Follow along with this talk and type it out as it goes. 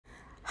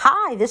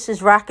Hi, this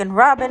is Rockin'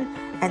 Robin,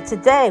 and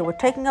today we're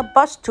taking a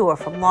bus tour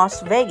from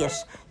Las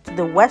Vegas to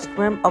the west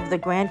rim of the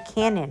Grand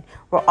Canyon.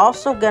 We're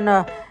also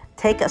gonna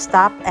take a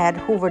stop at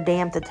Hoover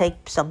Dam to take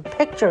some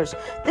pictures.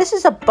 This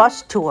is a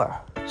bus tour,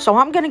 so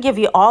I'm gonna give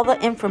you all the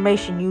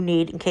information you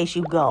need in case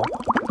you go.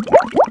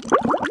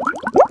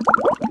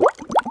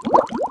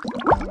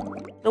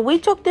 So we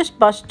took this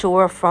bus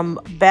tour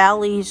from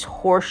Bally's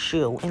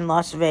Horseshoe in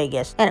Las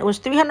Vegas, and it was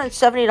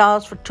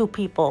 $370 for two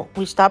people.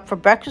 We stopped for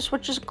breakfast,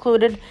 which is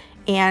included,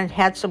 and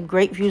had some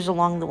great views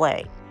along the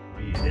way.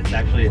 It's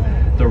actually,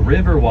 the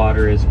river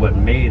water is what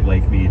made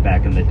Lake Mead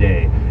back in the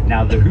day.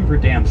 Now the Hoover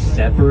Dam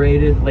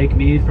separated Lake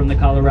Mead from the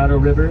Colorado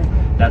River.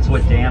 That's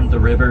what dammed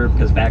the river,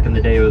 because back in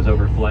the day it was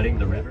over flooding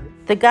the river.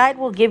 The guide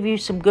will give you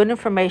some good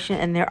information,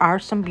 and there are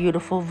some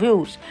beautiful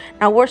views.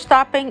 Now we're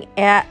stopping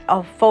at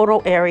a photo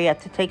area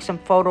to take some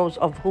photos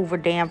of Hoover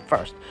Dam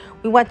first.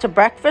 We went to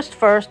breakfast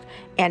first,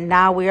 and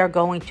now we are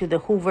going to the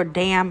Hoover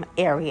Dam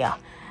area.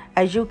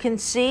 As you can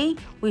see,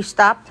 we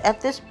stopped at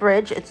this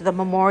bridge. It's the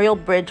Memorial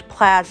Bridge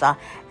Plaza.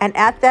 And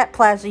at that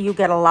plaza, you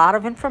get a lot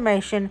of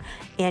information,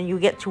 and you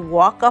get to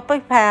walk up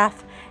a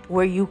path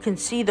where you can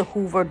see the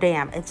Hoover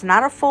Dam. It's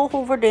not a full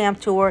Hoover Dam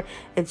tour.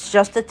 It's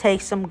just to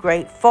take some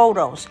great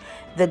photos.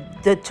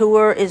 The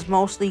tour is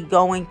mostly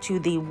going to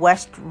the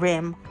west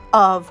rim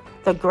of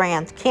the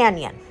Grand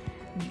Canyon.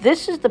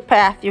 This is the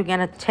path you're going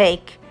to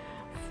take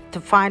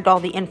to find all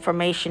the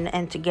information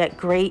and to get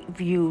great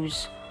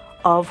views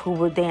of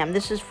Hoover Dam.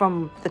 This is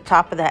from the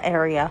top of that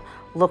area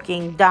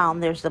looking down.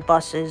 There's the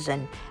buses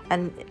and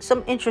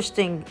some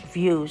interesting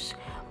views,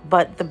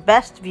 but the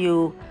best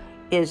view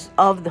is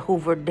of the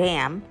Hoover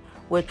Dam,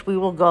 which we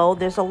will go.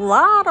 There's a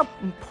lot of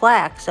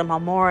plaques and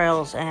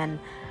memorials and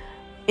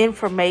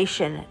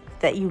information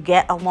that you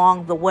get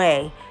along the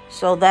way,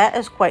 so that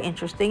is quite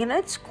interesting, and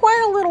it's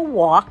quite a little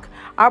walk.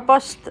 Our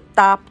bus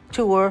stop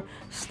tour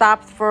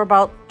stopped for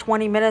about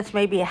 20 minutes,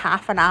 maybe a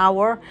half an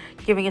hour,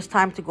 giving us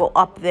time to go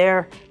up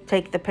there,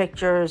 take the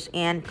pictures,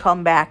 and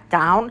come back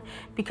down,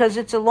 because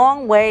it's a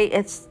long way.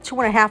 It's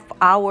 2.5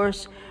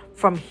 hours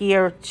from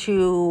here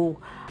to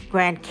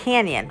Grand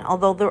Canyon.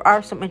 Although there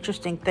are some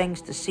interesting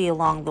things to see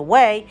along the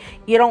way,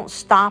 you don't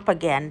stop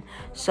again.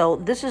 So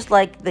this is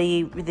like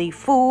the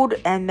food,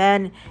 and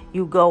then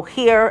you go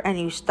here and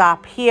you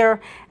stop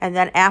here, and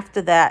then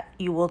after that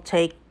you will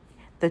take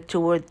the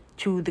tour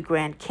to the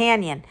Grand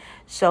Canyon.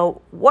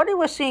 So what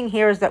we're seeing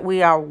here is that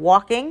we are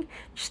walking,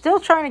 still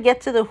trying to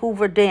get to the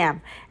Hoover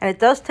Dam, and it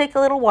does take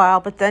a little while,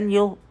 but then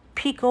you'll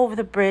peek over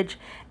the bridge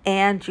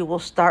and you will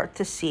start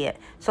to see it.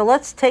 So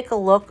let's take a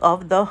look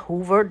of the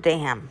Hoover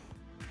Dam.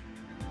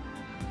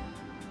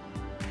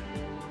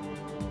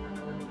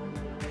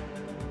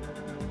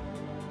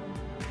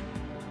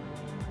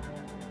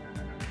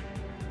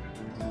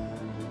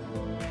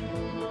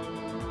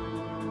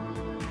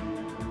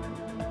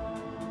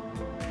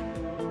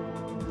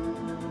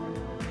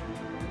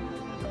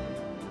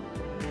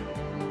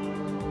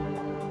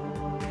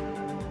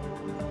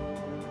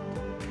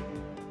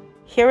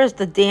 Here is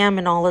the dam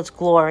in all its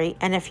glory,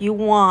 and if you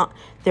want,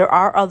 there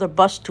are other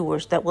bus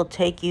tours that will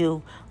take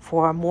you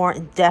for a more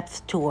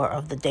in-depth tour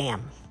of the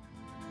dam.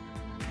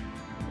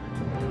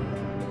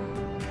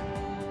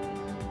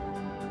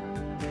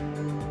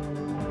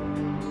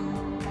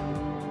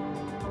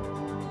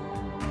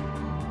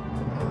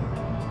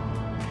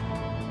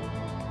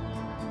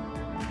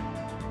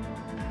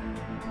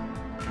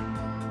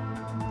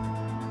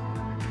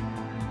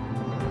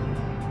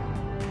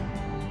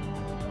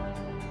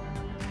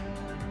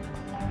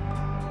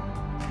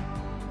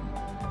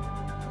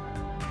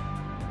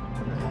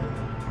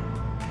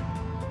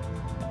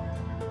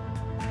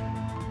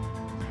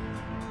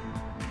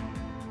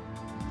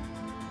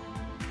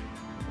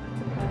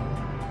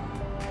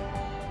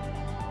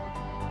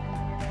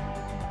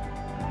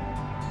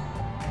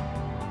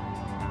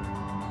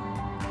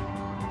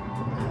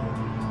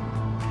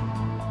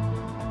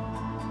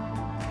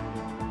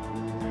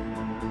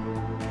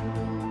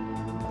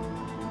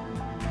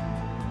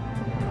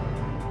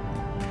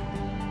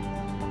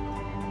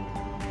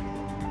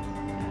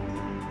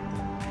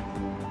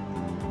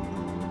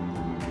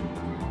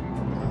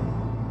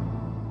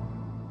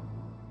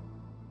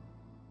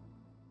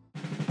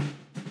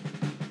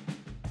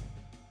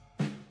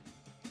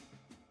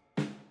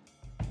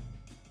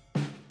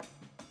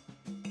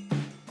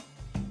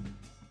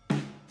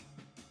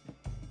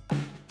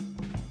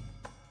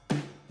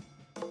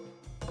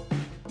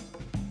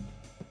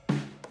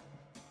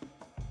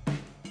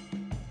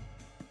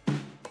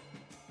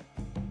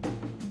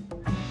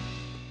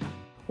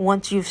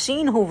 Once you've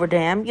seen Hoover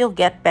Dam, you'll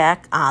get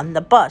back on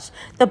the bus.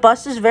 The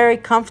bus is very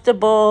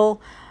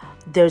comfortable.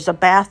 There's a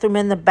bathroom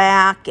in the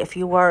back. If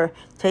you are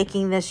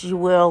taking this, you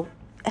will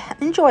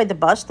enjoy the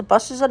bus. The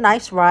bus is a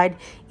nice ride,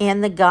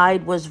 and the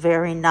guide was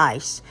very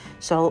nice.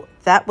 So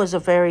that was a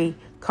very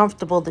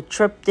comfortable. The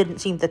trip didn't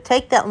seem to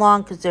take that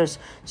long because there's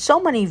so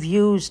many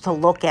views to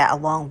look at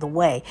along the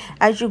way.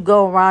 As you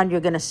go around,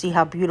 you're going to see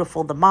how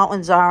beautiful the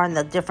mountains are and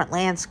the different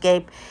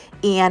landscape.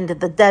 and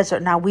the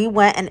desert. Now, we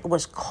went and it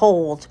was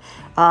cold.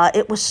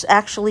 It was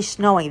actually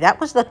snowing. That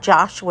was the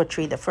Joshua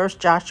tree, the first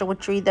Joshua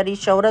tree that he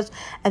showed us.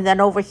 And then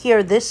over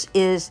here, this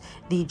is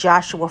the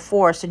Joshua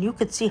forest, and you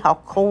could see how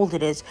cold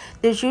it is.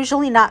 There's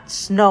usually not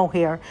snow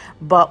here,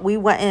 but we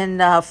went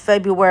in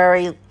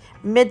February,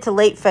 mid to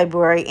late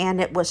February, and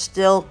it was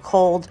still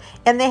cold,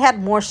 and they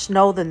had more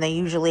snow than they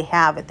usually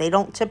have it. They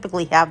don't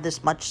typically have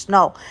this much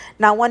snow.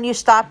 Now, when you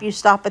stop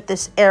at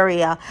this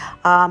area.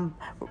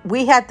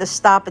 We had to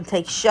stop and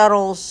take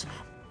shuttles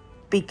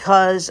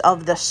because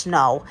of the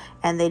snow,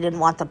 and they didn't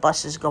want the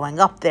buses going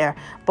up there.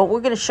 But we're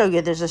going to show you,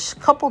 there's a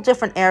couple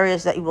different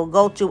areas that you will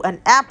go to, and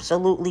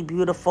absolutely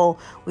beautiful.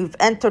 We've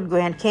entered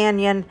Grand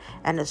Canyon,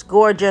 and it's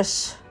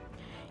gorgeous.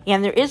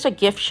 And there is a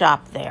gift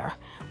shop there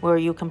where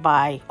you can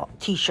buy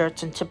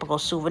t-shirts and typical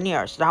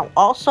souvenirs. Now,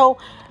 also,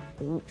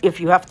 if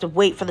you have to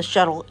wait for the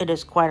shuttle, it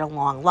is quite a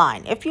long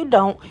line. If you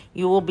don't,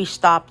 you will be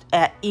stopped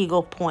at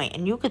Eagle Point,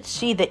 and you could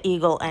see the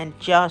eagle and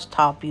just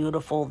how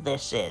beautiful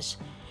this is.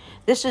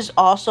 This is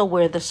also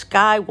where the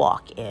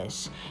skywalk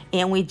is,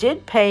 and we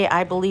did pay,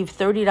 I believe,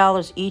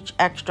 $30 each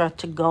extra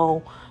to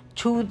go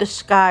to the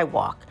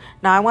skywalk.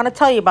 Now, I want to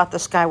tell you about the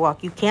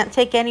skywalk. You can't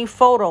take any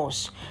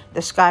photos, the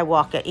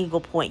skywalk at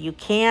Eagle Point. You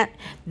can't.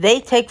 They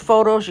take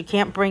photos. You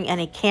can't bring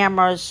any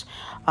cameras.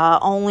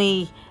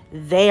 Only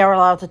they are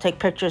allowed to take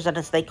pictures, and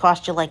they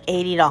cost you like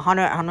 $80 to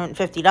 $100,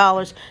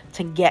 $150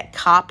 to get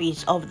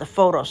copies of the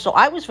photos. So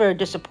I was very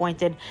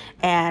disappointed,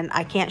 and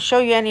I can't show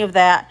you any of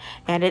that.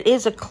 And it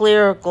is a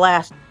clear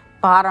glass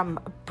bottom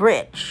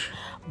bridge,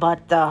 but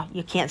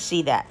you can't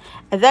see that.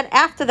 And then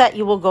after that,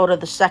 you will go to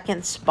the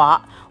second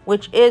spot,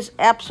 which is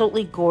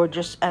absolutely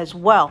gorgeous as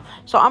well.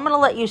 So I'm going to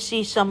let you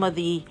see some of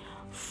the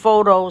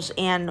photos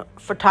and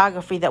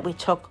photography that we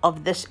took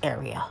of this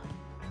area.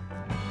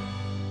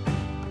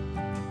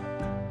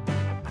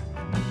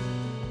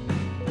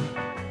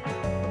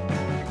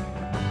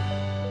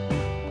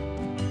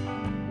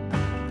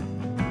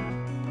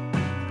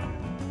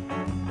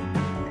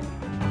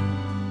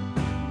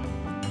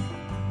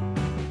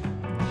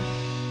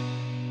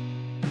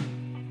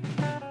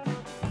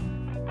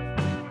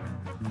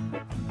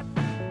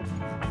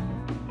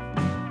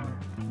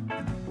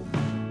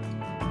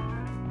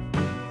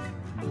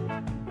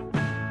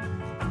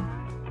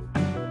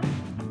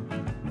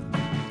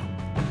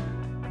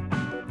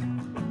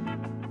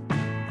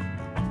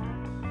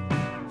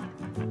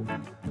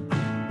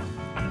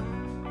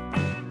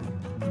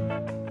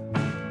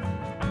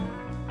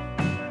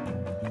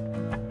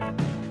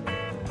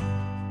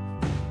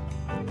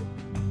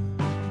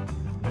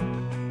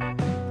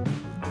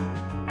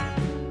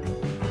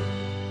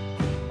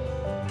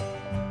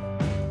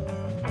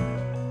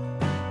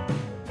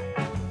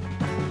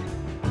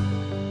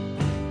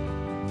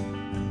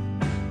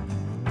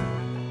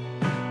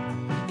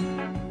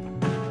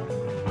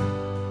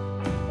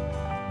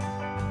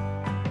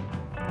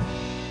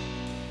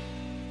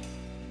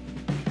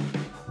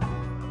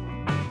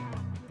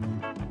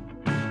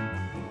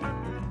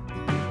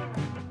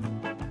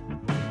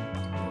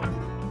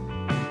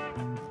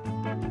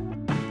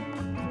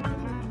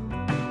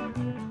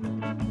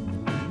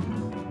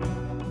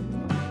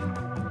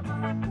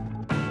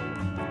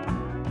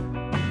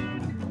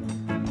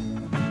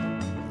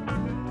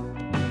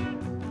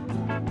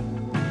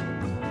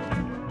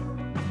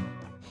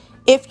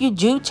 If you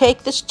do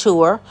take this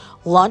tour,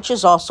 lunch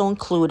is also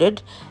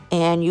included,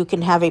 and you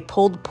can have a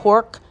pulled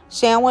pork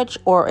sandwich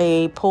or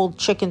a pulled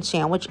chicken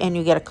sandwich, and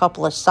you get a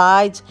couple of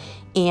sides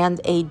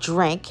and a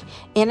drink.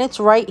 And it's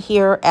right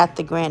here at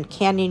the Grand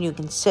Canyon. You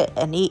can sit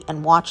and eat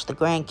and watch the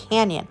Grand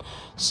Canyon.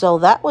 So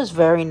that was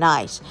very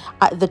nice.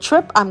 The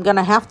trip, I'm going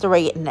to have to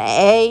rate an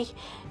A.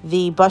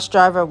 The bus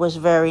driver was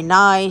very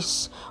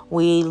nice.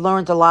 We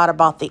learned a lot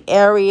about the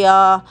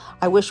area.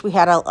 I wish we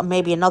had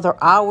maybe another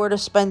hour to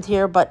spend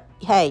here, but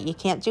hey, you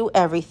can't do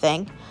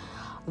everything.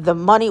 The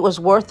money was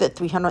worth it,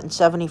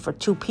 $370 for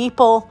 2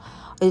 people.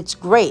 It's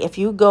great. If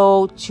you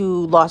go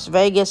to Las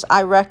Vegas,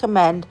 I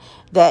recommend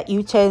that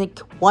you take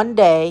one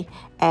day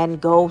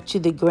and go to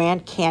the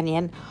Grand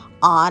Canyon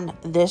on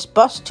this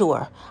bus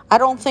tour. I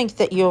don't think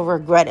that you'll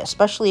regret it,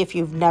 especially if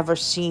you've never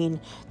seen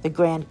the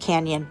Grand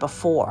Canyon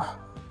before.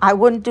 I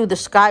wouldn't do the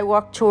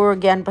Skywalk tour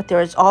again, but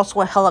there is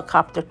also a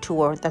helicopter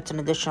tour that's an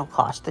additional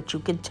cost that you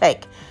can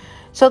take.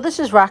 So this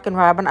is Rockin'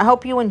 Robin. I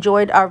hope you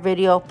enjoyed our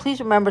video. Please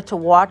remember to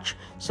watch,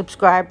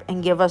 subscribe,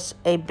 and give us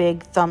a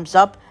big thumbs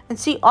up, and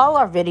see all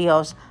our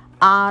videos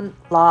on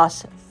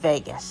Las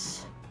Vegas.